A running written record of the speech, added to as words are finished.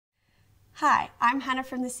Hi, I'm Hannah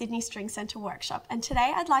from the Sydney String Centre workshop, and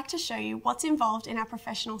today I'd like to show you what's involved in our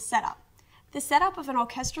professional setup. The setup of an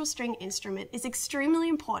orchestral string instrument is extremely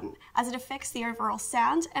important as it affects the overall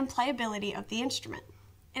sound and playability of the instrument.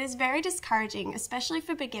 It is very discouraging, especially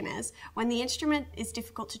for beginners, when the instrument is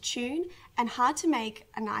difficult to tune and hard to make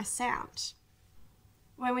a nice sound.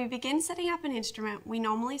 When we begin setting up an instrument, we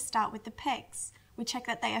normally start with the pegs. We check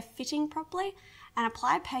that they are fitting properly and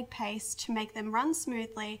apply peg paste to make them run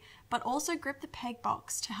smoothly, but also grip the peg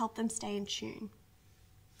box to help them stay in tune.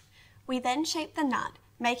 We then shape the nut,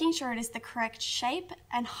 making sure it is the correct shape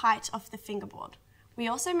and height of the fingerboard. We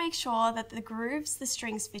also make sure that the grooves the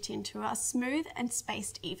strings fit into are smooth and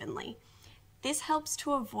spaced evenly. This helps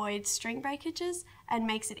to avoid string breakages and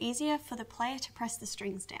makes it easier for the player to press the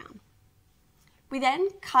strings down. We then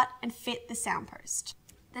cut and fit the soundpost.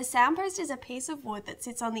 The soundpost is a piece of wood that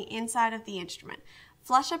sits on the inside of the instrument,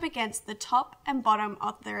 flush up against the top and bottom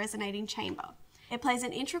of the resonating chamber. It plays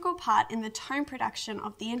an integral part in the tone production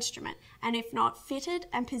of the instrument, and if not fitted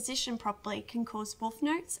and positioned properly, can cause wolf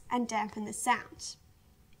notes and dampen the sound.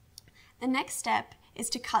 The next step is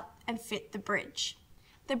to cut and fit the bridge.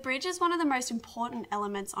 The bridge is one of the most important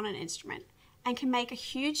elements on an instrument and can make a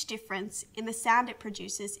huge difference in the sound it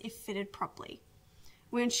produces if fitted properly.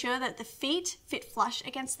 We ensure that the feet fit flush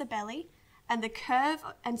against the belly and the curve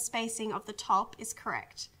and spacing of the top is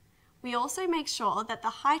correct. We also make sure that the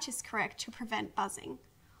height is correct to prevent buzzing.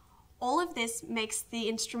 All of this makes the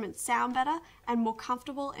instrument sound better and more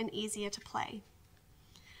comfortable and easier to play.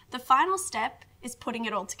 The final step is putting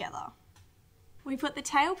it all together. We put the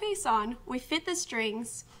tailpiece on, we fit the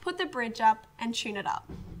strings, put the bridge up and tune it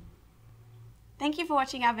up. Thank you for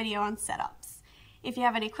watching our video on setups. If you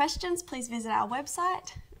have any questions, please visit our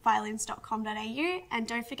website, violins.com.au, and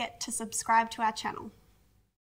don't forget to subscribe to our channel.